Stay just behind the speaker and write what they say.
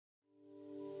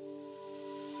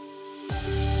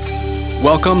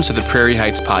Welcome to the Prairie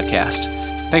Heights Podcast.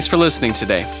 Thanks for listening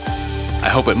today. I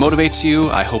hope it motivates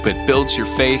you, I hope it builds your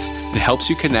faith, and helps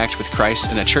you connect with Christ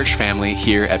and a church family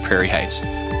here at Prairie Heights.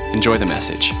 Enjoy the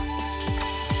message.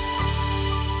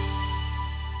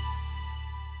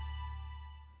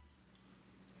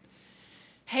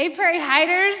 Hey Prairie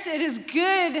Hiders, it is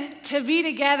good to be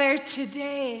together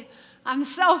today. I'm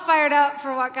so fired up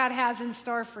for what God has in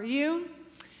store for you.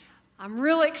 I'm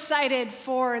real excited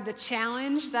for the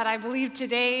challenge that I believe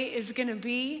today is going to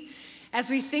be as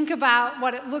we think about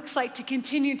what it looks like to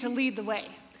continue to lead the way.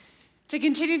 To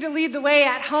continue to lead the way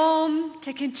at home,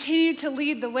 to continue to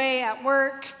lead the way at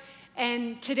work,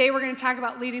 and today we're going to talk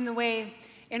about leading the way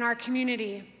in our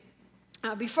community.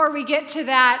 Before we get to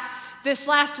that, this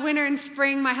last winter and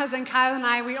spring, my husband Kyle and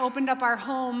I, we opened up our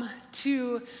home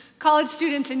to college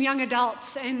students and young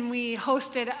adults, and we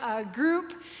hosted a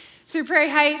group through Prairie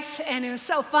Heights, and it was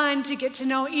so fun to get to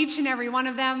know each and every one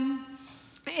of them.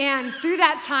 And through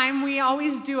that time, we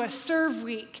always do a serve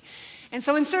week. And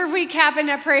so when serve week happened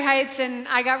at Prairie Heights, and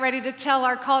I got ready to tell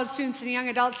our college students and young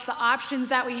adults the options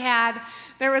that we had,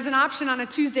 there was an option on a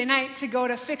Tuesday night to go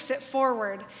to Fix It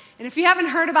Forward. And if you haven't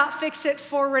heard about Fix It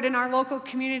Forward in our local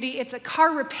community, it's a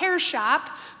car repair shop,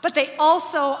 but they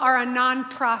also are a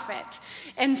nonprofit.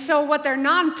 And so what their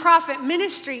nonprofit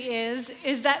ministry is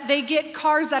that they get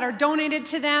cars that are donated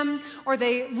to them, or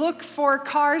they look for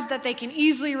cars that they can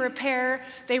easily repair.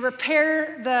 They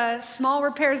repair the small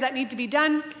repairs that need to be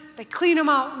done. They clean them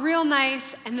out real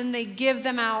nice, and then they give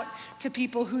them out to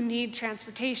people who need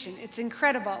transportation. It's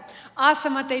incredible.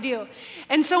 Awesome what they do.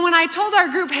 And so when I told our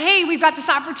group, hey, we've got this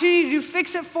opportunity to do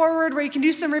Fix It Forward where you can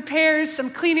do some repairs, some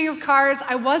cleaning of cars,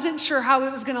 I wasn't sure how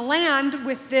it was going to land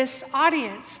with this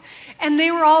audience. And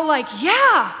they were all like,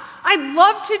 yeah, I'd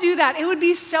love to do that. It would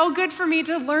be so good for me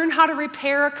to learn how to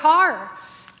repair a car.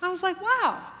 I was like,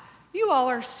 wow, you all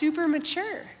are super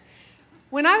mature.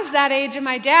 When I was that age and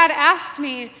my dad asked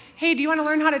me, hey, do you want to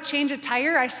learn how to change a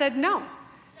tire? I said no,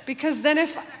 because then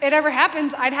if it ever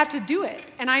happens, I'd have to do it,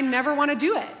 and I never want to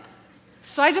do it.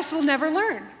 So I just will never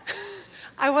learn.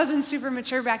 I wasn't super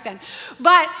mature back then.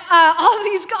 But all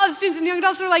these college students and young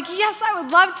adults are like, yes, I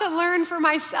would love to learn for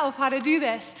myself how to do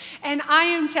this. And I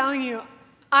am telling you,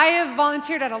 I have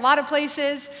volunteered at a lot of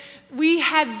places. We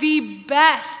had the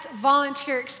best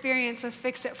volunteer experience with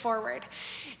Fix It Forward.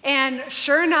 And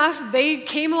sure enough, they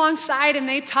came alongside and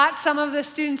they taught some of the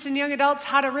students and young adults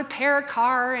how to repair a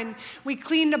car, and we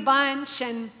cleaned a bunch.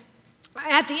 And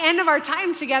at the end of our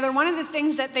time together, one of the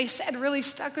things that they said really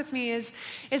stuck with me is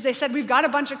they said, we've got a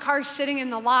bunch of cars sitting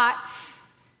in the lot,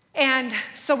 and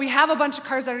so we have a bunch of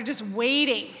cars that are just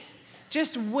waiting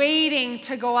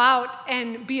to go out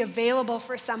and be available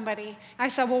for somebody. I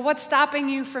said, well, what's stopping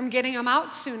you from getting them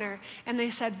out sooner? And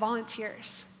they said,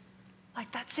 volunteers.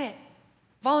 Like, that's it.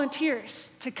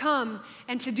 Volunteers to come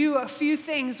and to do a few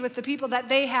things with the people that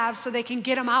they have so they can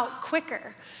get them out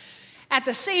quicker. At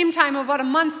the same time, about a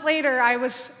month later, I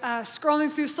was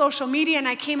scrolling through social media, and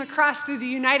I came across through the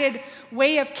United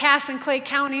Way of Cass and Clay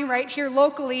County right here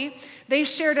locally. They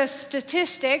shared a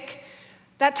statistic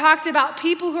that talked about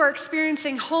people who are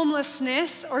experiencing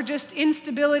homelessness or just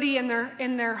instability in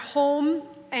their home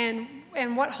and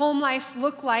what home life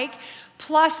looked like,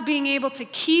 plus being able to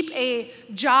keep a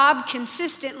job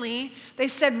consistently. They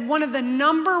said one of the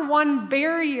number one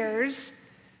barriers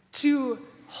to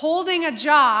holding a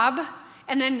job,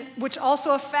 and then which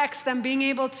also affects them being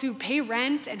able to pay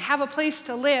rent and have a place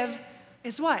to live,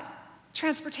 is what?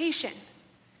 Transportation.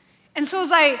 And so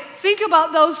as I think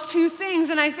about those two things,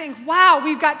 and I think, wow,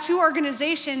 we've got two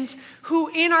organizations who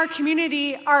in our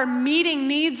community are meeting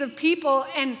needs of people,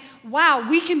 and wow,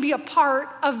 we can be a part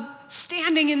of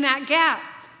standing in that gap.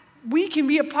 We can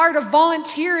be a part of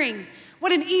volunteering.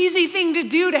 What an easy thing to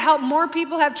do to help more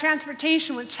people have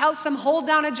transportation, which helps them hold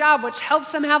down a job, which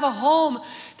helps them have a home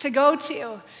to go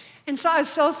to. And so I was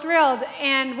so thrilled.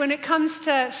 And when it comes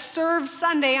to Serve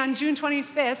Sunday on June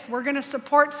 25th, we're going to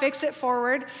support Fix It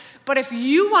Forward. But if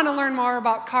you want to learn more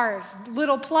about cars,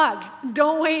 little plug,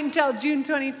 don't wait until June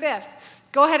 25th.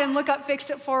 Go ahead and look up Fix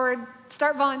It Forward,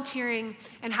 start volunteering,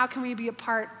 and how can we be a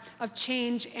part of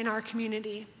change in our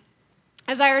community.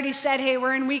 As I already said, hey,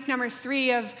 we're in week number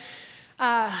 3 of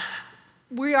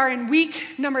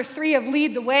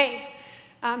Lead the Way.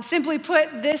 Simply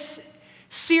put, this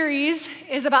series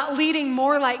is about leading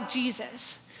more like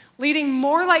Jesus. Leading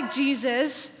more like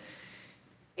Jesus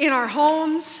in our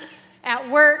homes,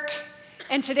 at work,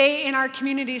 and today in our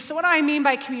community. So what do I mean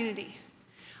by community?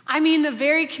 I mean the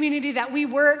very community that we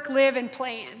work, live, and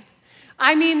play in.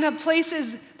 I mean the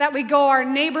places that we go, our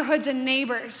neighborhoods and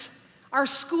neighbors, our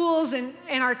schools and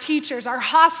our teachers, our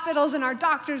hospitals and our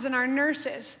doctors and our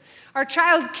nurses, our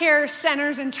child care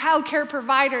centers and child care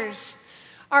providers,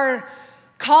 our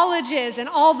colleges and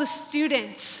all the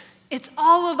students. It's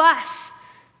all of us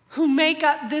who make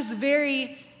up this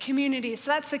very community.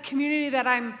 So that's the community that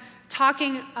I'm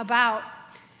talking about.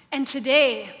 And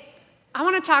today, I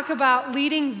want to talk about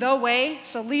leading the way,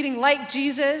 so leading like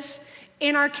Jesus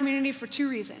in our community for two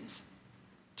reasons.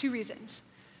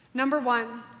 Number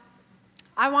one,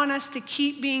 I want us to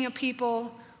keep being a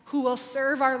people who will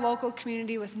serve our local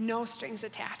community with no strings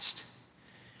attached.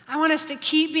 I want us to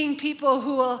keep being people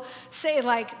who will say,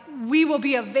 like, we will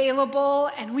be available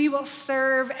and we will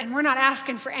serve and we're not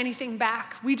asking for anything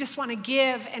back. We just want to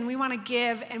give and we want to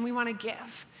give and we want to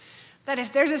give. That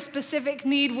if there's a specific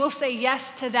need, we'll say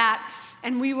yes to that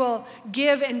and we will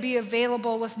give and be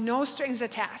available with no strings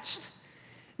attached.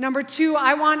 Number two,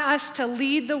 I want us to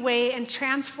lead the way in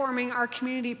transforming our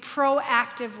community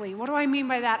proactively. What do I mean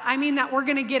by that? I mean that we're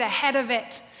going to get ahead of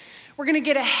it. We're going to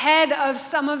get ahead of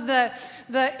some of the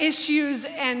issues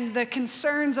and the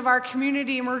concerns of our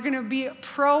community, and we're going to be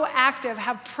proactive,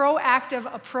 have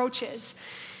proactive approaches.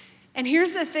 And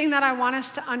here's the thing that I want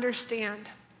us to understand,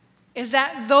 is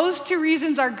that those two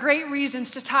reasons are great reasons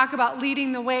to talk about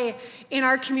leading the way in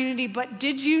our community, but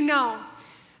did you know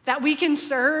that we can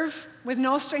serve with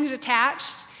no strings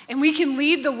attached, and we can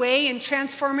lead the way in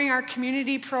transforming our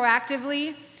community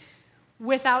proactively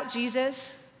without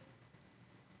Jesus?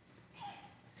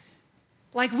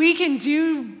 Like, we can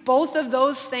do both of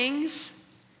those things,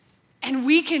 and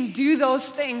we can do those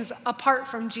things apart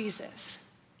from Jesus.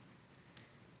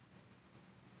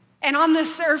 And on the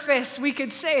surface, we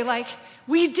could say, like,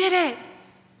 we did it.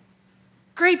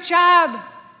 Great job,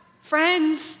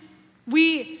 friends.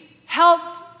 We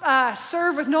helped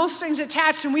serve with no strings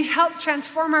attached, and we helped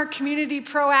transform our community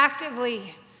proactively.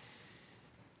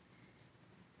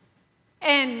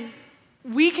 And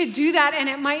we could do that, and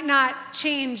it might not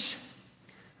change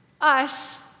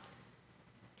us,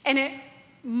 and it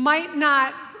might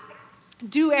not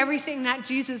do everything that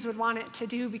Jesus would want it to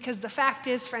do, because the fact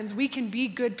is, friends, we can be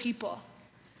good people.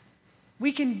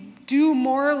 We can do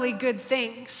morally good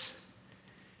things.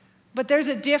 But there's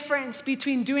a difference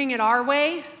between doing it our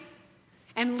way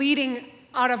and leading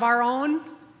out of our own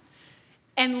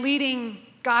and leading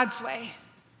God's way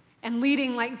and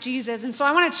leading like Jesus. And so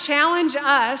I want to challenge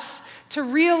us to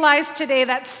realize today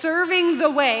that serving the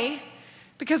way,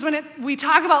 because when we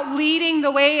talk about leading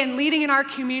the way and leading in our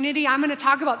community, I'm going to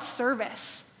talk about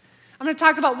service. I'm going to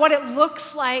talk about what it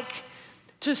looks like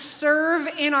to serve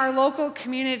in our local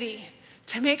community,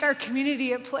 to make our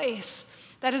community a place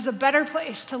that is a better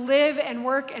place to live and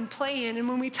work and play in. And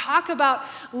when we talk about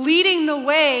leading the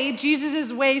way,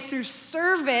 Jesus' way through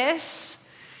service,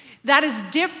 that is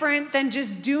different than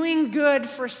just doing good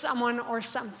for someone or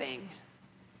something.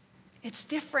 It's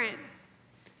different.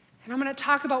 And I'm going to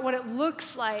talk about what it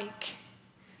looks like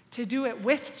to do it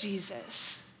with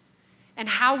Jesus and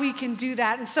how we can do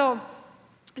that. And so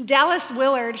Dallas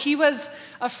Willard, he was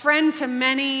a friend to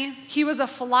many. He was a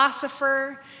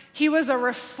philosopher. He was a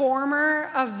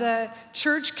reformer of the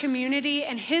church community,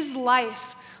 and his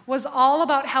life was all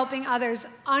about helping others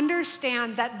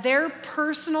understand that their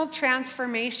personal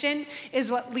transformation is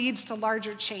what leads to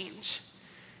larger change.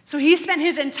 So he spent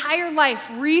his entire life,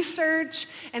 research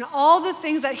and all the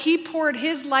things that he poured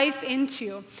his life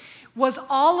into, was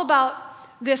all about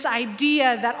this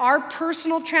idea that our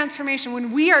personal transformation,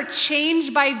 when we are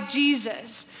changed by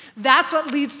Jesus, that's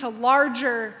what leads to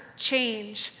larger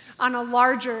change on a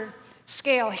larger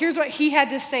scale. Here's what he had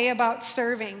to say about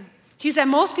serving. He said,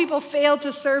 most people fail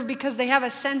to serve because they have a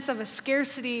sense of a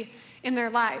scarcity in their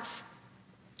lives.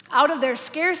 Out of their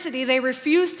scarcity, they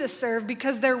refuse to serve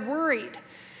because they're worried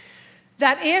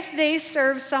that if they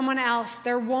serve someone else,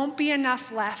 there won't be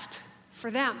enough left for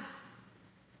them.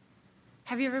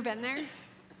 Have you ever been there?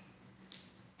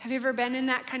 Have you ever been in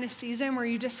that kind of season where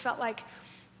you just felt like,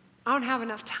 I don't have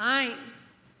enough time.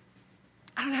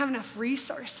 I don't have enough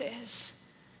resources.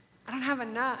 I don't have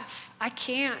enough. I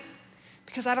can't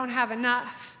because I don't have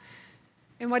enough.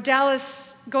 And what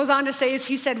Dallas goes on to say is,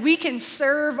 he said, we can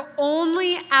serve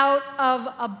only out of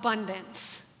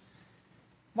abundance.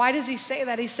 Why does he say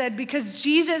that? He said, because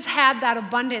Jesus had that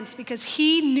abundance, because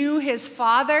he knew his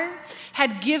Father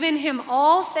had given him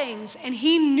all things, and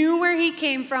he knew where he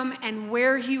came from and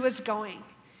where he was going.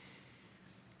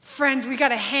 Friends, we got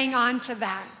to hang on to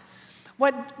that.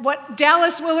 What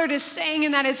Dallas Willard is saying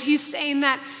in that is, he's saying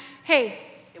that, hey,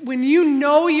 when you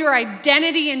know your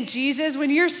identity in Jesus,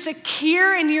 when you're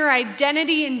secure in your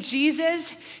identity in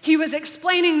Jesus, he was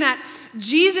explaining that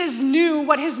Jesus knew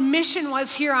what his mission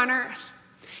was here on earth.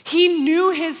 He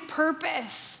knew his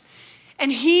purpose,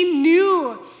 and he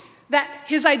knew that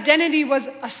his identity was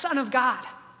a son of God.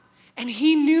 And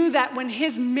he knew that when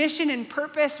his mission and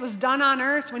purpose was done on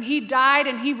earth, when he died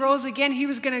and he rose again, he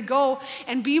was going to go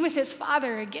and be with his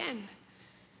Father again.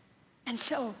 And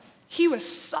so he was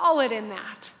solid in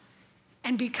that.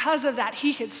 And because of that,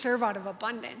 he could serve out of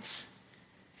abundance.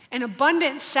 And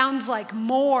abundance sounds like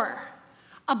more.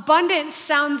 Abundance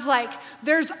sounds like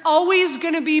there's always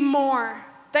going to be more,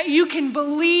 that you can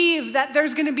believe that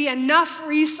there's going to be enough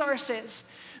resources,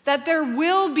 that there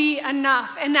will be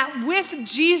enough, and that with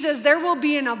Jesus, there will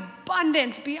be an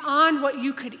abundance beyond what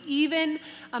you could even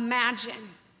imagine.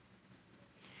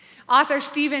 Author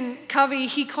Stephen Covey,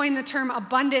 he coined the term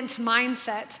abundance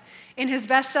mindset in his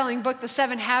best-selling book, The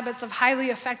 7 Habits of Highly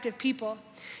Effective People.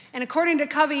 And according to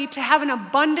Covey, to have an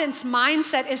abundance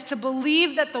mindset is to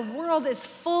believe that the world is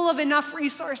full of enough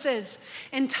resources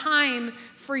and time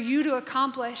for you to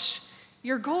accomplish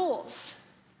your goals.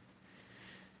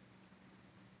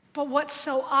 But what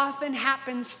so often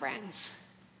happens, friends,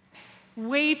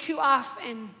 way too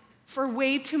often for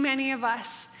way too many of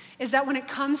us, is that when it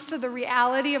comes to the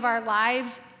reality of our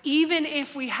lives, even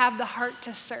if we have the heart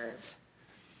to serve,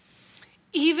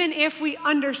 even if we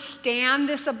understand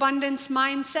this abundance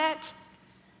mindset,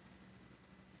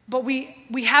 but we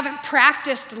haven't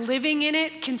practiced living in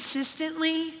it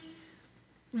consistently,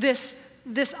 this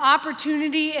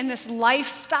opportunity and this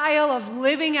lifestyle of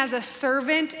living as a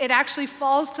servant, it actually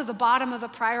falls to the bottom of the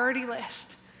priority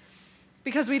list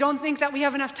because we don't think that we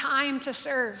have enough time to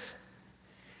serve.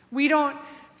 We don't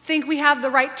think we have the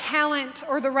right talent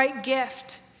or the right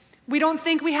gift. We don't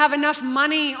think we have enough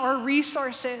money or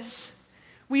resources.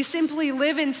 We simply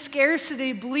live in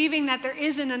scarcity, believing that there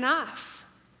isn't enough.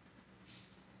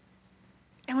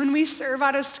 And when we serve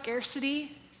out of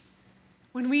scarcity,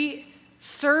 when we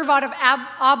serve out of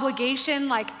obligation,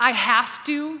 like I have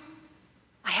to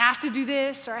do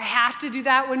this or I have to do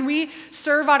that, when we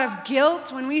serve out of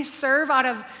guilt, when we serve out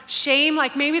of shame,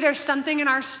 like maybe there's something in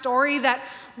our story that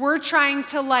we're trying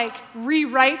to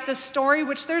rewrite the story,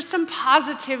 which there's some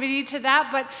positivity to that,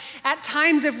 but at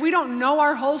times if we don't know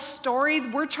our whole story,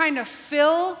 we're trying to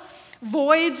fill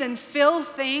voids and fill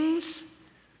things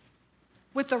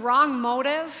with the wrong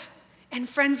motive. And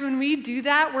friends, when we do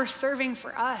that, we're serving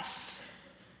for us.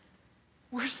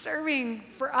 We're serving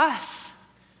for us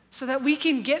so that we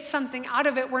can get something out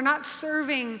of it. We're not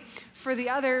serving for the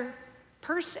other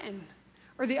person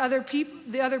or the other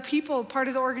people, part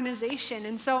of the organization.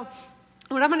 And so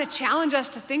what I'm going to challenge us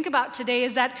to think about today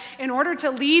is that in order to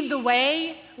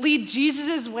lead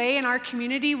Jesus' way in our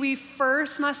community, we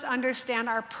first must understand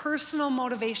our personal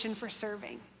motivation for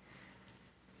serving.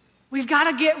 We've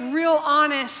got to get real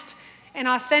honest and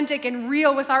authentic and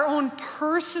real with our own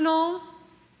personal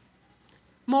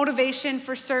motivation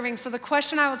for serving. So the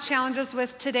question I will challenge us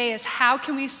with today is, how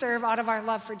can we serve out of our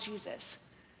love for Jesus?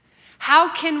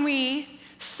 How can we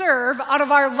serve out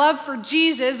of our love for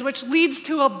Jesus, which leads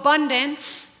to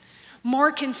abundance,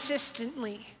 more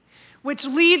consistently, which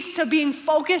leads to being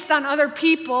focused on other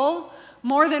people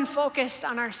more than focused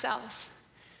on ourselves,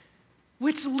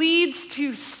 which leads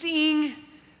to seeing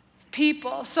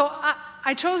people. So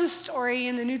I chose a story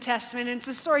in the New Testament, and it's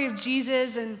the story of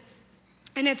Jesus, and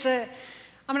I'm going to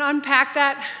unpack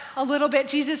that a little bit.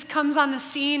 Jesus comes on the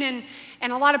scene,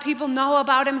 and a lot of people know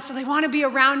about him, so they want to be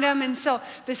around him, and so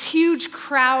this huge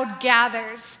crowd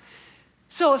gathers.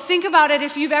 So think about it,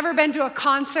 if you've ever been to a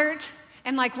concert,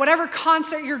 and whatever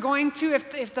concert you're going to,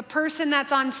 if the person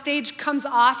that's on stage comes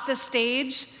off the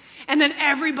stage, and then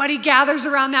everybody gathers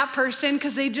around that person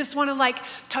because they just want to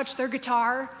touch their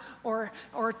guitar or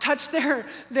touch their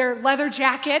leather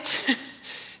jacket.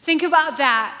 Think about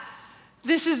that.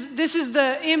 This is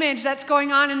the image that's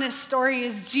going on in this story,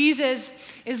 is Jesus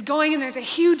is going and there's a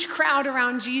huge crowd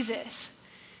around Jesus.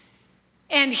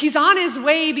 And he's on his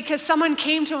way because a man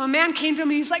came to him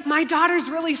and he's like, my daughter's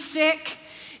really sick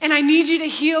and I need you to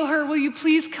heal her. Will you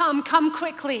please come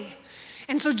quickly?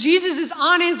 And so Jesus is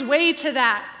on his way to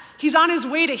that. He's on his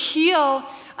way to heal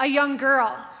a young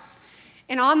girl.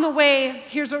 And on the way,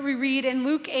 here's what we read in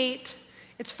Luke 8.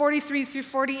 It's 43 through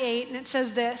 48, and it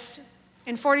says this.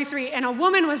 In 43, and a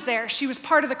woman was there, she was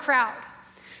part of the crowd,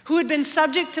 who had been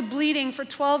subject to bleeding for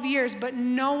 12 years, but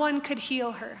no one could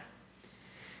heal her.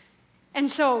 And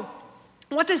so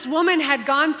what this woman had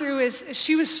gone through is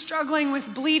she was struggling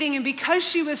with bleeding, and because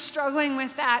she was struggling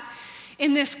with that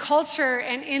in this culture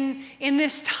and in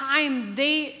this time,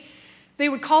 they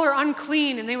would call her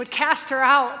unclean and they would cast her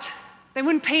out. They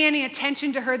wouldn't pay any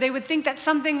attention to her. They would think that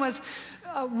something was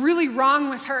really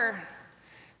wrong with her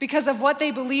because of what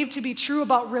they believed to be true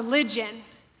about religion.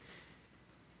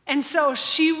 And so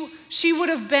she would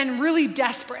have been really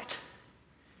desperate.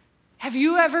 Have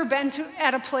you ever been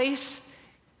at a place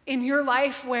in your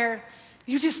life where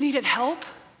you just needed help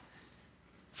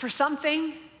for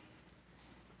something?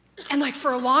 And like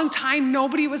for a long time,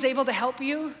 nobody was able to help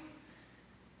you?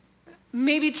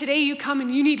 Maybe today you come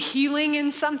and you need healing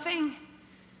in something.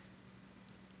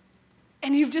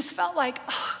 And you've just felt like,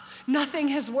 nothing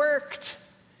has worked.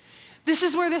 This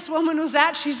is where this woman was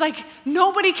at. She's like,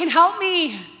 nobody can help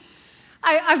me.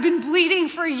 I've been bleeding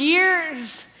for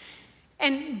years.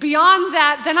 And beyond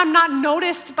that, then I'm not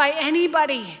noticed by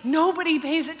anybody. Nobody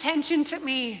pays attention to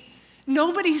me.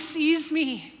 Nobody sees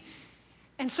me.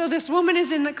 And so this woman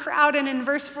is in the crowd, and in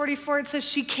verse 44 it says,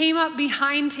 she came up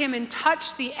behind him and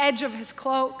touched the edge of his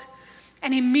cloak,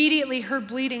 and immediately her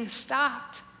bleeding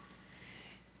stopped.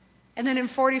 And then in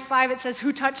 45 it says,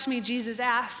 who touched me? Jesus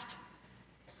asked.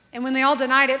 And when they all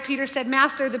denied it, Peter said,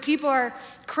 Master, the people are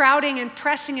crowding and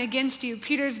pressing against you.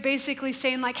 Peter's basically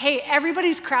saying like, hey,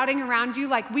 everybody's crowding around you.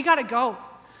 Like, we got to go.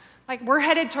 Like, we're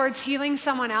headed towards healing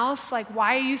someone else. Like,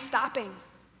 why are you stopping,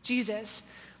 Jesus?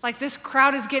 Like, this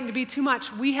crowd is getting to be too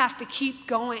much. We have to keep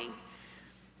going.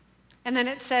 And then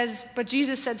it says, but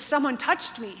Jesus said, someone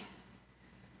touched me.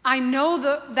 I know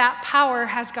that power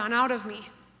has gone out of me.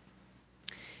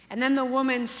 And then the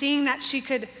woman, seeing that she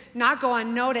could not go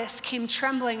unnoticed, came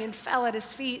trembling and fell at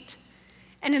his feet.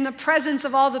 And in the presence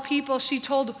of all the people, she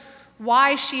told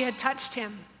why she had touched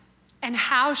him and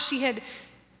how she had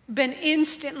been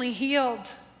instantly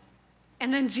healed.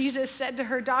 And then Jesus said to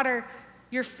her, daughter,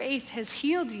 your faith has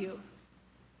healed you.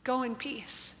 Go in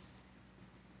peace.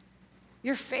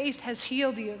 Your faith has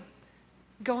healed you.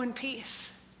 Go in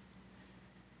peace.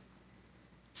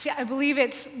 See, I believe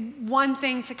it's one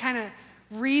thing to kind of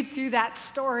read through that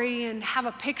story and have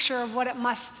a picture of what it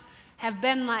must have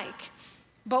been like.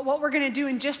 But what we're going to do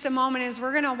in just a moment is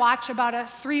we're going to watch about a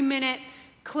 3-minute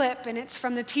clip, and it's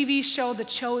from the TV show The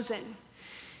Chosen.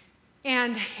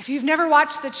 And if you've never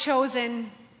watched The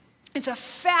Chosen, it's a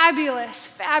fabulous,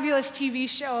 fabulous TV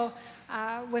show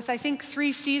with, I think,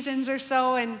 3 seasons or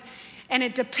so, and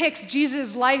it depicts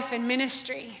Jesus' life and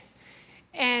ministry.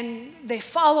 And they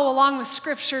follow along with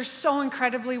Scripture so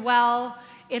incredibly well.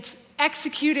 It's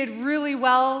executed really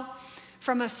well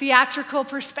from a theatrical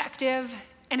perspective.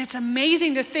 And it's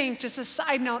amazing to think, just a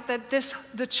side note, that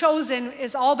The Chosen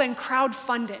has all been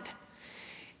crowdfunded.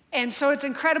 And so it's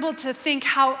incredible to think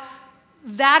how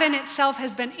that in itself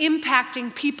has been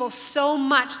impacting people so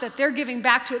much that they're giving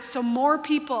back to it so more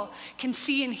people can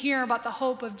see and hear about the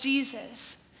hope of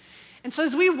Jesus. And so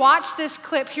as we watch this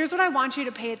clip, here's what I want you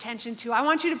to pay attention to. I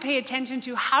want you to pay attention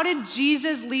to, how did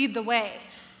Jesus lead the way?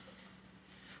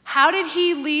 How did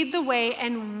he lead the way,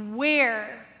 and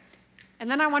where? And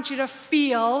then I want you to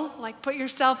feel, like put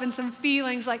yourself in some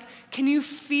feelings, like, can you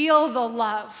feel the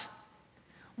love?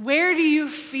 Where do you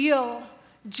feel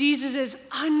Jesus'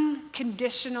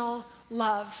 unconditional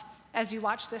love as you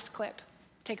watch this clip?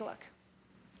 Take a look.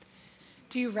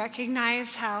 Do you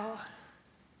recognize how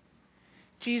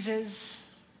Jesus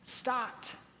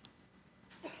stopped?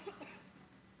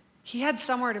 He had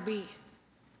somewhere to be.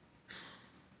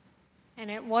 And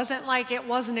it wasn't like it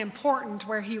wasn't important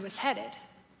where he was headed.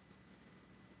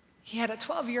 He had a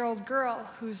 12-year-old girl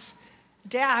whose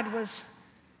dad was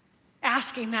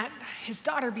asking that his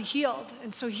daughter be healed.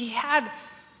 And so he had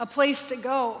a place to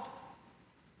go.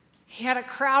 He had a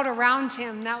crowd around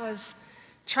him that was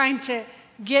trying to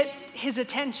get his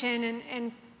attention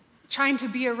and trying to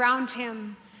be around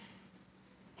him.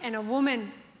 And a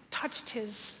woman touched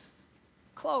his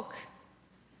cloak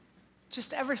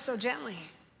just ever so gently.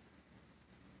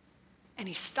 And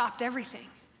he stopped everything.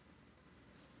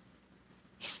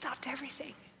 He stopped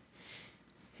everything.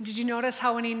 And did you notice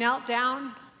how when he knelt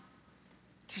down,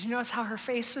 did you notice how her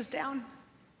face was down?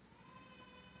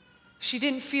 She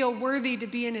didn't feel worthy to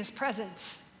be in his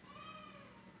presence.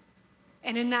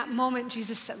 And in that moment,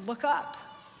 Jesus said, look up.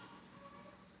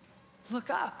 Look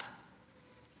up.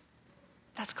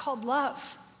 That's called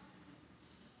love.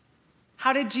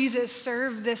 How did Jesus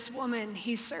serve this woman?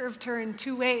 He served her in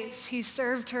 2 ways. He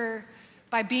served her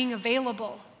by being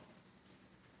available.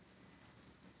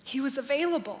 He was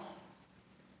available.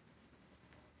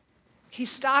 He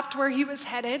stopped where he was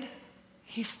headed.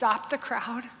 He stopped the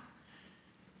crowd.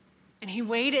 And he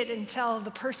waited until the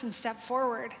person stepped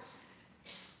forward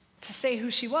to say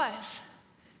who she was.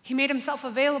 He made himself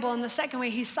available. And the second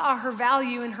way, he saw her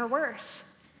value and her worth.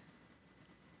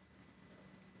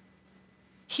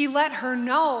 He let her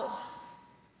know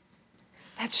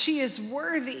that she is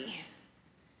worthy.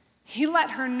 He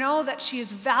let her know that she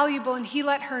is valuable, and he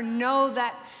let her know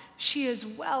that she is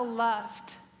well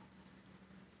loved.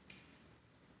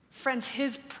 Friends,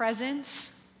 his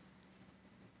presence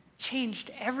changed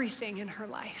everything in her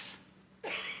life.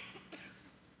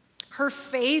 Her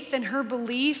faith and her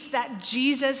belief that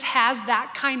Jesus has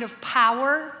that kind of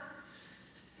power,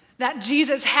 that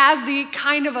Jesus has the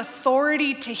kind of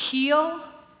authority to heal,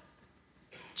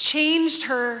 changed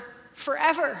her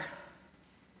forever.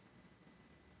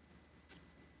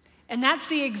 And that's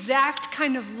the exact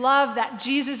kind of love that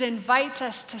Jesus invites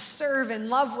us to serve and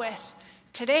love with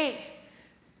today.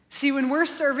 See, when we're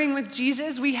serving with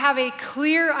Jesus, we have a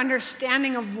clear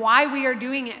understanding of why we are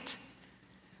doing it.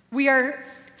 We are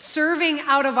serving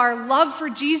out of our love for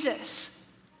Jesus.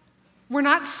 We're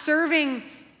not serving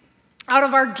out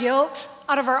of our guilt,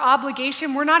 out of our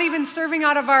obligation. We're not even serving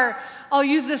out of our, I'll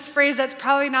use this phrase that's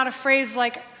probably not a phrase,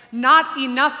 like not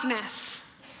enoughness.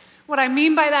 What I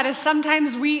mean by that is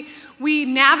sometimes we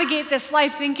navigate this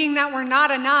life thinking that we're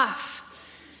not enough.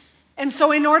 And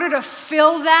so in order to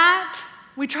fill that,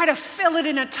 we try to fill it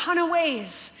in a ton of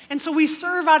ways. And so we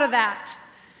serve out of that.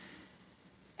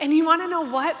 And you want to know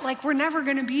what? Like, we're never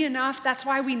going to be enough. That's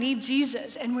why we need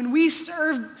Jesus. And when we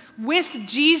serve with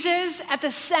Jesus at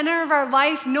the center of our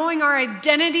life, knowing our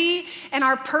identity and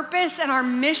our purpose and our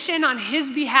mission on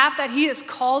his behalf that he has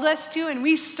called us to, and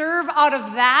we serve out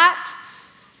of that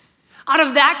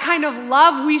kind of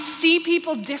love, we see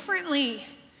people differently.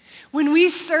 When we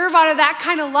serve out of that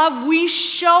kind of love, we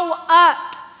show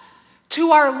up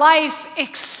to our life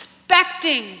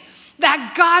expecting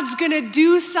that God's gonna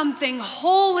do something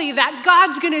holy, that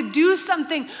God's gonna do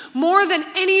something more than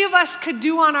any of us could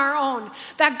do on our own,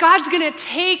 that God's gonna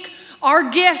take our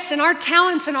gifts and our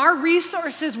talents and our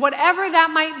resources, whatever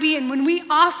that might be, and when we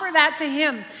offer that to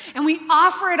him, and we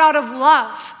offer it out of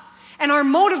love, and our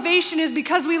motivation is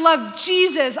because we love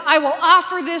Jesus, I will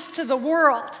offer this to the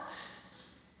world.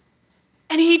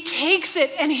 And he takes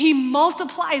it and he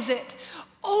multiplies it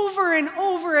over and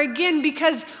over again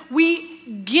because we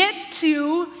get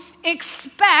to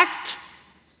expect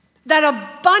that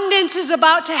abundance is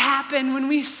about to happen when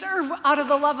we serve out of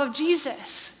the love of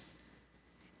Jesus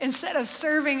instead of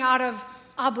serving out of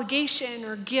obligation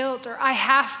or guilt or I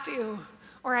have to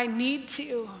or I need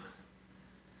to.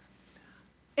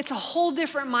 It's a whole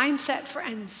different mindset,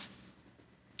 friends.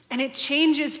 And it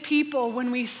changes people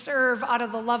when we serve out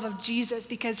of the love of Jesus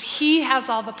because he has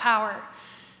all the power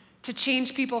to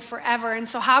change people forever. And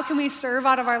so how can we serve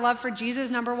out of our love for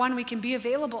Jesus? Number one, we can be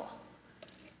available.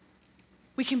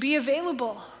 We can be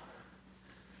available.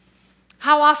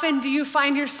 How often do you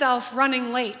find yourself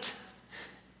running late?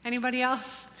 Anybody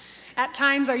else? At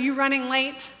times, are you running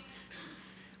late?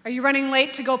 Are you running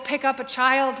late to go pick up a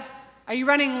child? Are you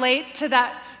running late to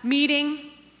that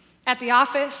meeting at the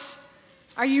office?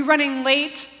 Are you running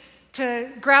late to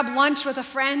grab lunch with a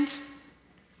friend?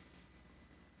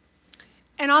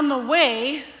 And on the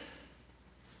way,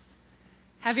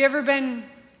 have you ever been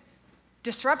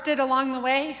disrupted along the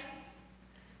way?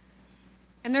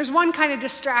 And there's one kind of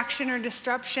distraction or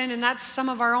disruption, and that's some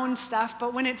of our own stuff,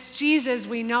 but when it's Jesus,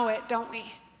 we know it, don't we?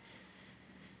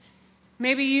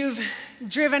 Maybe you've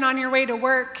driven on your way to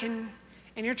work and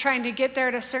you're trying to get there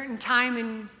at a certain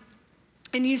time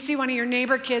and you see one of your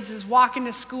neighbor kids is walking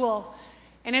to school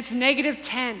and it's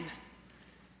 -10.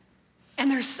 And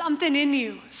there's something in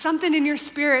you, something in your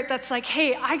spirit that's like,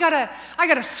 hey, I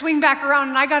gotta swing back around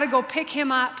and I gotta go pick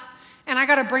him up and I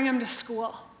gotta bring him to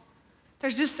school.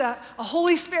 There's just a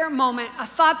Holy Spirit moment, a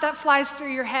thought that flies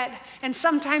through your head. And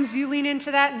sometimes you lean into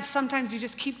that and sometimes you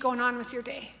just keep going on with your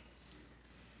day.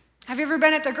 Have you ever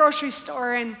been at the grocery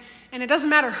store and it doesn't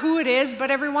matter who it is,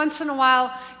 but every once in a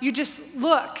while you just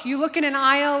look. You look in an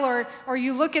aisle or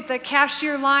you look at the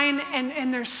cashier line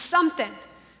and there's something.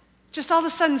 Just all of a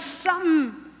sudden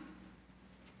something,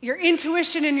 your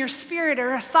intuition and your spirit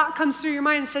or a thought comes through your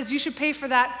mind and says you should pay for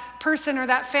that person or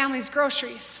that family's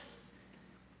groceries.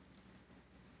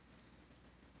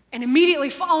 And immediately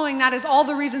following that is all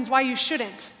the reasons why you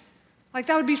shouldn't. Like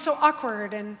that would be so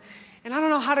awkward and I don't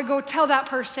know how to go tell that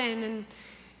person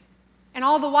and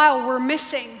all the while we're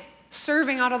missing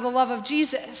serving out of the love of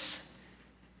Jesus.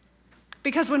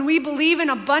 Because when we believe in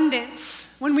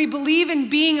abundance, when we believe in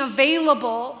being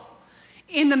available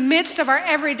in the midst of our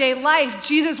everyday life,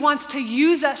 Jesus wants to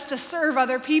use us to serve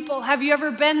other people. Have you ever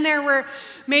been there where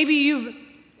maybe you've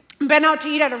been out to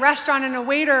eat at a restaurant and a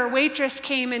waiter or waitress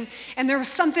came and there was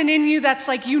something in you that's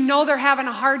like, you know they're having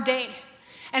a hard day.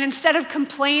 And instead of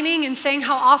complaining and saying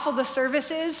how awful the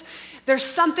service is, there's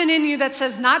something in you that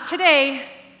says, not today.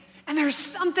 And there's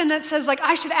something that says, like,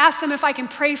 I should ask them if I can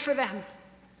pray for them.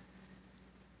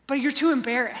 But you're too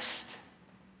embarrassed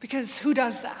because who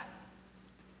does that?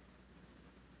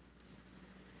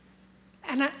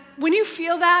 And when you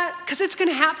feel that, because it's going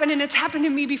to happen and it's happened to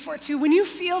me before too, when you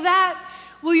feel that,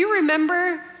 will you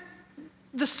remember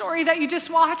the story that you just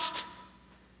watched?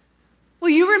 Will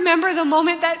you remember the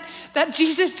moment that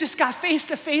Jesus just got face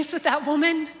to face with that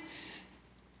woman?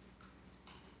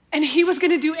 And he was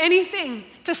going to do anything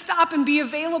to stop and be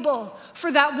available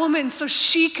for that woman so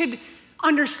she could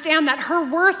understand that her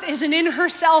worth isn't in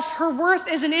herself, her worth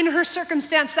isn't in her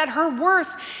circumstance, that her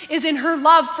worth is in her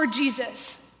love for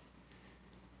Jesus.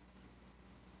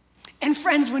 And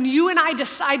friends, when you and I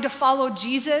decide to follow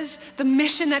Jesus, the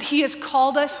mission that he has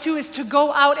called us to is to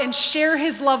go out and share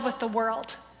his love with the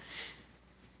world.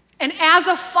 And as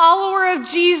a follower of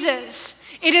Jesus,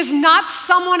 it is not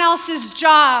someone else's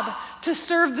job to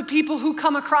serve the people who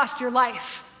come across your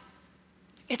life.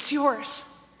 It's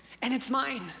yours, and it's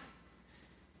mine.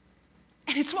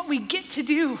 And it's what we get to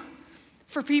do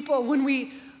for people when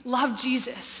we love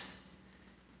Jesus.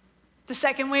 The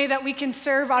second way that we can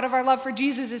serve out of our love for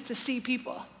Jesus is to see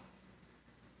people.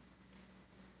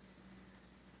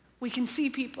 We can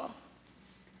see people.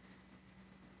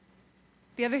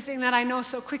 The other thing that I know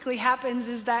so quickly happens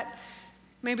is that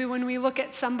maybe when we look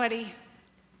at somebody,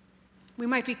 we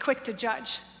might be quick to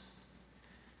judge.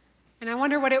 And I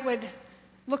wonder what it would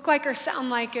look like or sound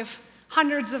like if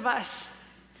hundreds of us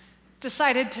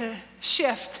decided to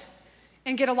shift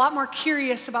and get a lot more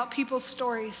curious about people's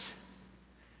stories.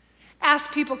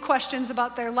 Ask people questions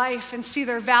about their life and see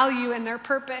their value and their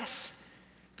purpose,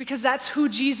 because that's who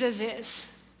Jesus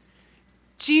is.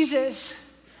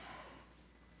 Jesus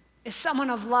is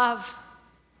someone of love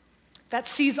that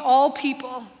sees all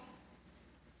people,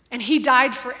 and he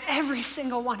died for every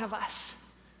single one of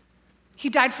us. He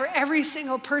died for every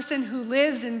single person who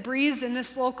lives and breathes in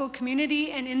this local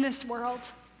community and in this world.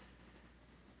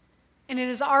 And it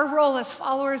is our role as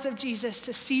followers of Jesus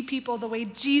to see people the way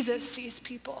Jesus sees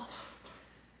people.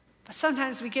 But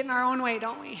sometimes we get in our own way,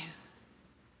 don't we?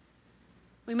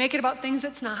 We make it about things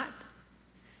it's not.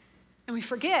 And we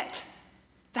forget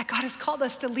that God has called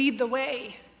us to lead the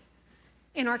way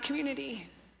in our community.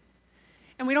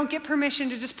 And we don't get permission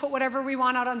to just put whatever we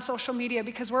want out on social media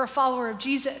because we're a follower of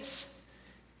Jesus.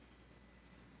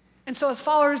 And so as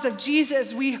followers of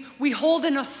Jesus, we hold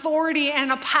an authority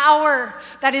and a power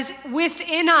that is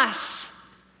within us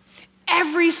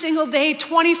every single day,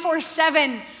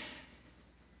 24/7.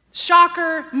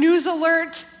 Shocker, news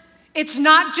alert, it's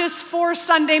not just for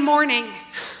Sunday morning.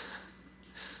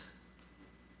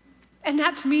 And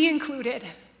that's me included,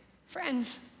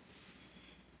 friends.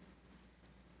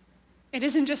 It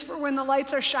isn't just for when the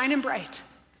lights are shining bright.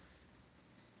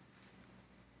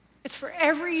 It's for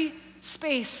every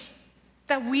space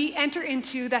that we enter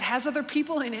into that has other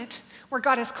people in it, where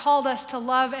God has called us to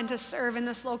love and to serve in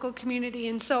this local community.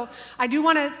 And so I do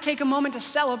want to take a moment to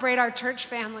celebrate our church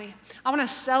family. I want to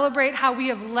celebrate how we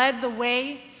have led the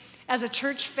way as a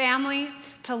church family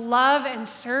to love and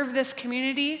serve this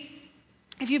community.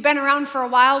 If you've been around for a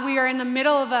while, we are in the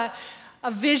middle of a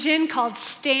vision called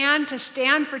STAND, to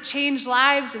stand for changed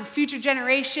lives and future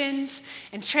generations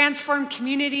and transform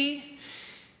community.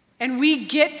 And we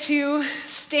get to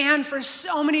stand for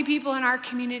so many people in our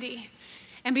community.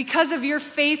 And because of your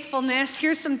faithfulness,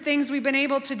 here's some things we've been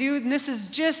able to do. And this is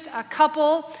just a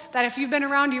couple that if you've been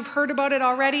around, you've heard about it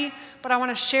already. But I want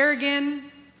to share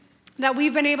again that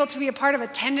we've been able to be a part of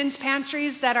attendance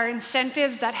pantries that are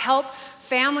incentives that help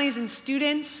families and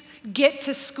students get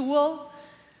to school.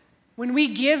 When we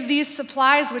give these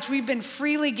supplies, which we've been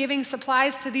freely giving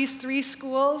supplies to these 3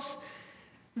 schools,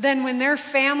 then when their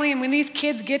family and when these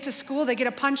kids get to school, they get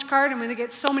a punch card, and when they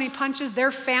get so many punches,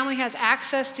 their family has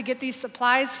access to get these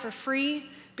supplies for free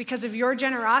because of your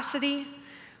generosity.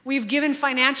 We've given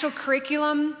financial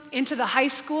curriculum into the high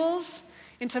schools,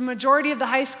 into a majority of the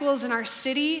high schools in our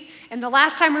city. And the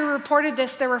last time we reported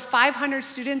this, there were 500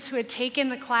 students who had taken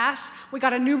the class. We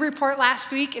got a new report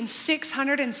last week, and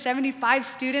 675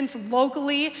 students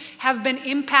locally have been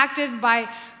impacted by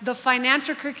the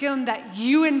financial curriculum that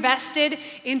you invested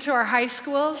into our high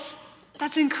schools.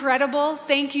 That's incredible.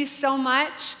 Thank you so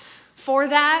much for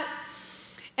that.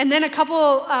 And then a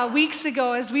couple weeks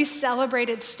ago, as we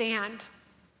celebrated STAND,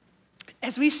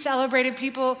 as we celebrated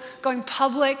people going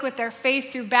public with their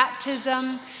faith through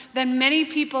baptism, then many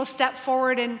people stepped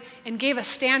forward and gave a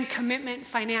STAND commitment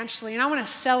financially. And I want to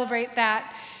celebrate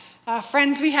that.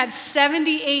 Friends, we had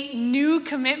 78 new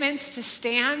commitments to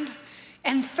STAND,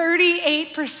 and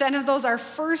 38% of those are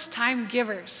first-time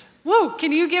givers. Woo!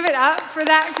 Can you give it up for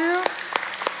that group?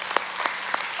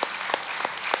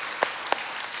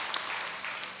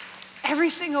 Every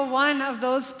single one of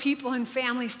those people and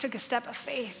families took a step of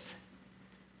faith.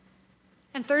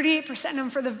 And 38% of them,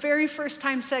 for the very first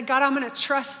time, said, God, I'm going to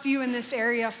trust you in this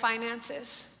area of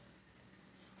finances.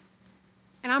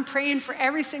 And I'm praying for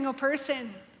every single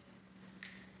person.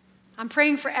 I'm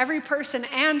praying for every person,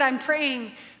 and I'm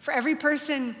praying for every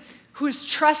person who is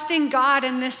trusting God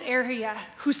in this area,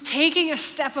 who's taking a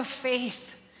step of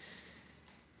faith.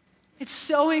 It's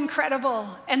so incredible.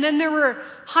 And then there were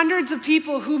hundreds of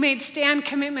people who made stand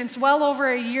commitments well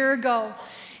over a year ago.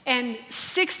 And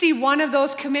 61 of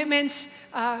those commitments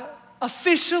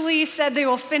officially said they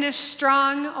will finish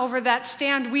strong over that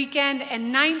stand weekend.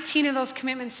 And 19 of those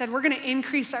commitments said, we're going to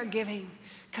increase our giving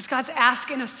because God's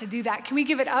asking us to do that. Can we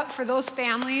give it up for those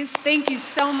families? Thank you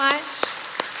so much.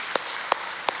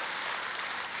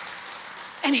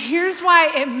 And here's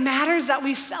why it matters that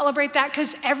we celebrate that,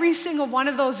 because every single one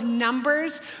of those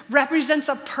numbers represents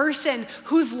a person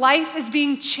whose life is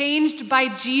being changed by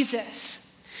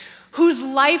Jesus, whose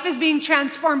life is being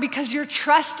transformed because you're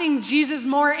trusting Jesus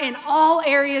more in all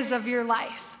areas of your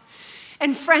life.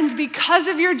 And friends, because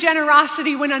of your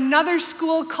generosity, when another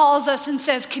school calls us and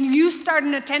says, can you start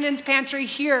an attendance pantry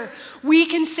here? We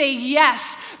can say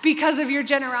yes because of your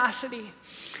generosity.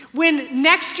 When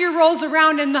next year rolls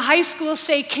around and the high schools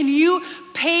say, can you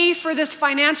pay for this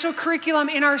financial curriculum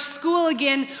in our school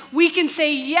again? We can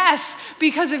say yes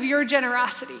because of your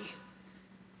generosity.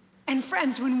 And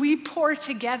friends, when we pour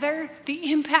together,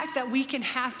 the impact that we can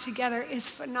have together is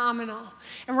phenomenal.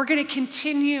 And we're going to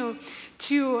continue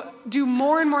to do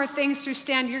more and more things through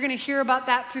Stand. You're going to hear about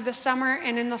that through the summer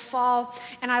and in the fall.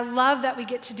 And I love that we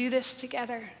get to do this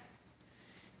together.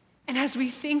 And as we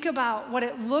think about what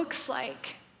it looks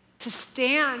like to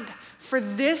stand for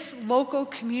this local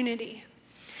community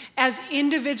as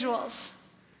individuals,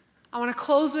 I want to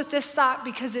close with this thought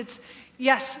because it's,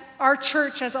 yes, our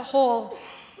church as a whole,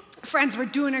 friends, we're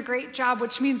doing a great job,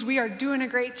 which means we are doing a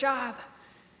great job.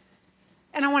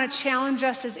 And I want to challenge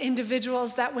us as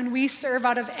individuals that when we serve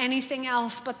out of anything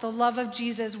else but the love of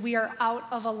Jesus, we are out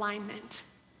of alignment.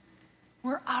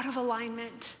 We're out of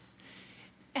alignment.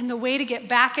 And the way to get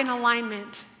back in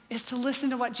alignment is to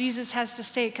listen to what Jesus has to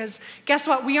say, because guess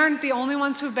what? We aren't the only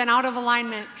ones who've been out of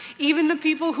alignment. Even the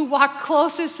people who walk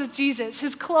closest with Jesus,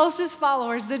 his closest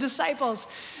followers, the disciples,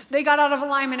 they got out of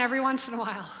alignment every once in a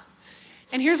while.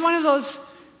 And here's one of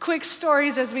those quick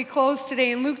stories as we close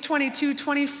today. In Luke 22,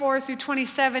 24 through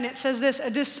 27, it says this: a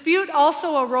dispute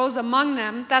also arose among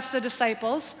them, that's the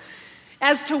disciples,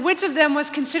 as to which of them was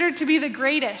considered to be the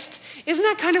greatest. Isn't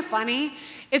that kind of funny?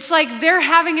 It's like they're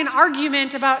having an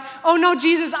argument about, oh no,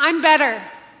 Jesus, I'm better.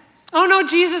 Oh no,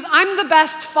 Jesus, I'm the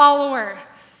best follower.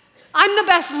 I'm the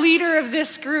best leader of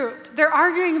this group. They're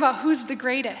arguing about who's the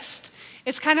greatest.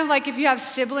 It's kind of like if you have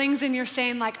siblings and you're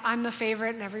saying like, I'm the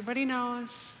favorite and everybody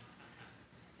knows.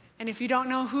 And if you don't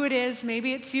know who it is,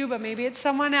 maybe it's you, but maybe it's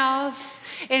someone else.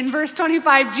 In verse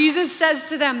 25, Jesus says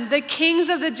to them, the kings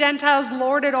of the Gentiles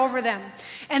lord it over them,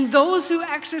 and those who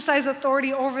exercise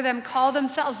authority over them call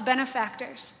themselves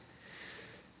benefactors.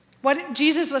 What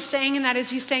Jesus was saying in that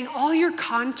is he's saying all your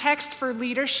context for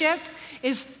leadership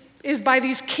is by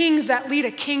these kings that lead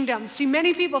a kingdom. See,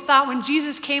 many people thought when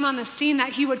Jesus came on the scene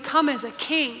that he would come as a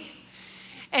king,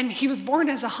 and he was born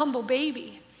as a humble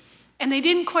baby. And they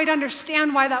didn't quite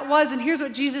understand why that was. And here's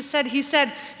what Jesus said. He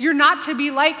said, you're not to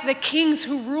be like the kings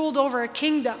who ruled over a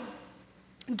kingdom.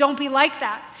 Don't be like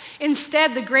that.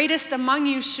 Instead, the greatest among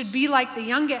you should be like the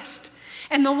youngest,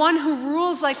 and the one who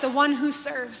rules like the one who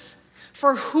serves.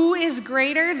 For who is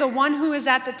greater, the one who is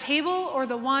at the table or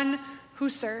the one who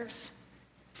serves?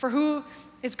 For who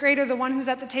is greater, the one who's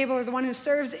at the table or the one who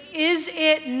serves? Is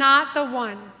it not the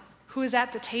one who is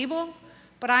at the table?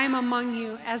 But I am among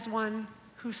you as one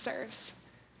who serves.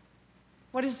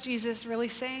 What is Jesus really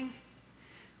saying?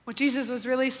 What Jesus was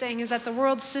really saying is that the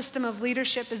world's system of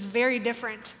leadership is very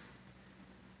different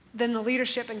than the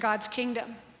leadership in God's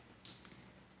kingdom.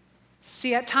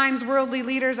 See, at times worldly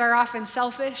leaders are often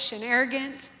selfish and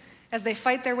arrogant as they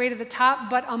fight their way to the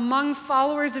top, but among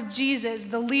followers of Jesus,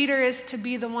 the leader is to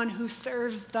be the one who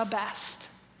serves the best.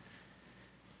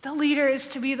 The leader is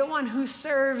to be the one who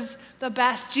serves the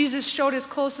best. Jesus showed his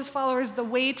closest followers the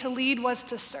way to lead was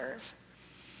to serve.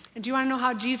 And do you want to know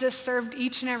how Jesus served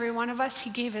each and every one of us? He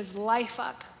gave his life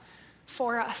up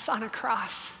for us on a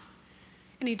cross.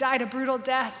 And he died a brutal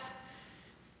death.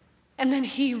 And then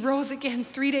he rose again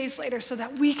 3 days later so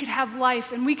that we could have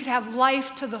life, and we could have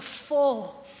life to the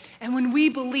full. And when we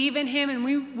believe in him and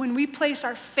when we place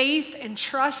our faith and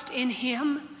trust in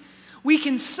him, we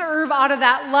can serve out of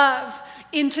that love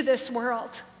into this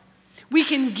world. We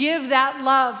can give that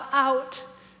love out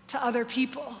to other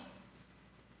people.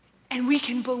 And we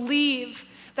can believe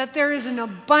that there is an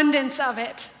abundance of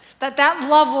it, that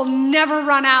love will never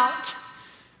run out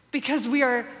because we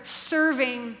are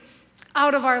serving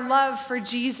out of our love for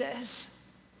Jesus.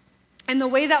 And the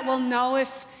way that we'll know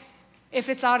if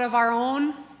it's out of our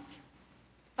own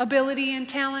ability and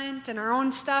talent and our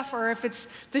own stuff, or if it's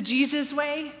the Jesus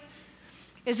way,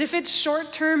 is if it's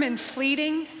short-term and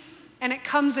fleeting and it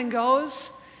comes and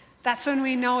goes, that's when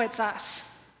we know it's us.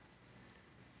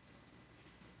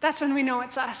 That's when we know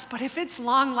it's us. But if it's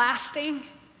long-lasting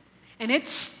and it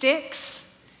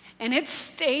sticks and it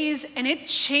stays and it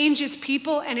changes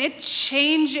people and it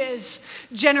changes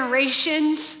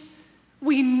generations,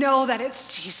 we know that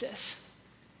it's Jesus.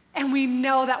 And we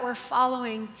know that we're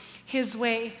following his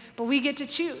way. But we get to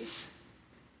choose.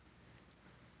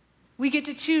 We get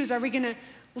to choose. Are we going to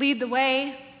lead the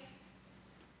way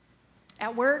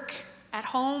at work, at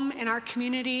home, in our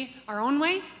community, our own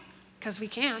way? Because we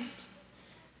can.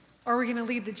 Or are we going to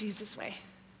lead the Jesus way?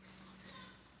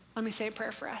 Let me say a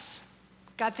prayer for us.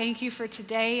 God, thank you for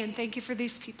today and thank you for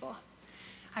these people.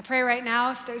 I pray right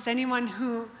now if there's anyone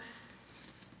who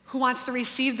wants to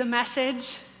receive the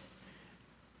message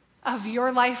of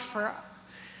your life,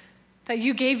 that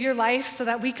you gave your life so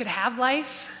that we could have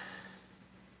life.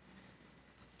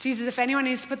 Jesus, if anyone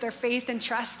needs to put their faith and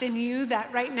trust in you,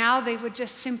 that right now they would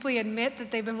just simply admit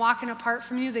that they've been walking apart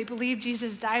from you, they believe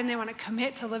Jesus died, and they want to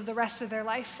commit to live the rest of their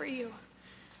life for you.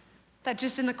 That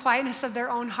just in the quietness of their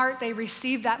own heart, they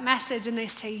receive that message and they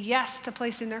say yes to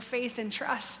placing their faith and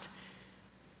trust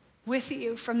with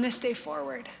you from this day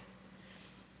forward.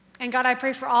 And God, I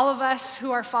pray for all of us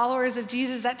who are followers of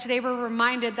Jesus that today we're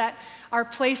reminded that our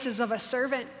place is of a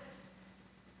servant.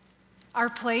 Our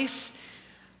place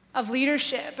of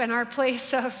leadership and our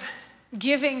place of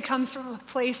giving comes from a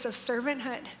place of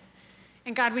servanthood.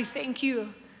 And God, we thank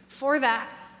you for that.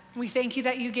 We thank you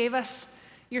that you gave us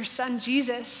your son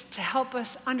Jesus to help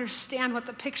us understand what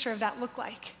the picture of that looked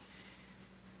like.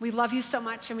 We love you so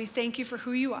much and we thank you for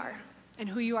who you are and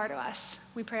who you are to us.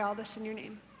 We pray all this in your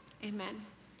name. Amen.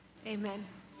 Amen.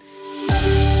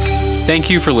 Thank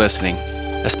you for listening.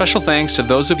 A special thanks to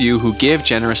those of you who give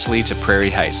generously to Prairie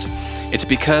Heights. It's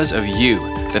because of you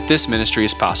that this ministry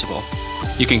is possible.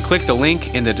 You can click the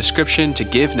link in the description to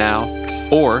give now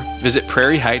or visit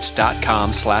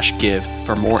prairieheights.com/give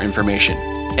for more information.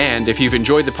 And if you've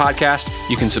enjoyed the podcast,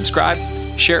 you can subscribe,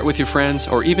 share it with your friends,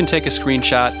 or even take a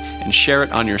screenshot and share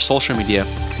it on your social media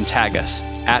and tag us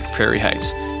at Prairie Heights.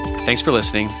 Thanks for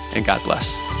listening, and God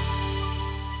bless.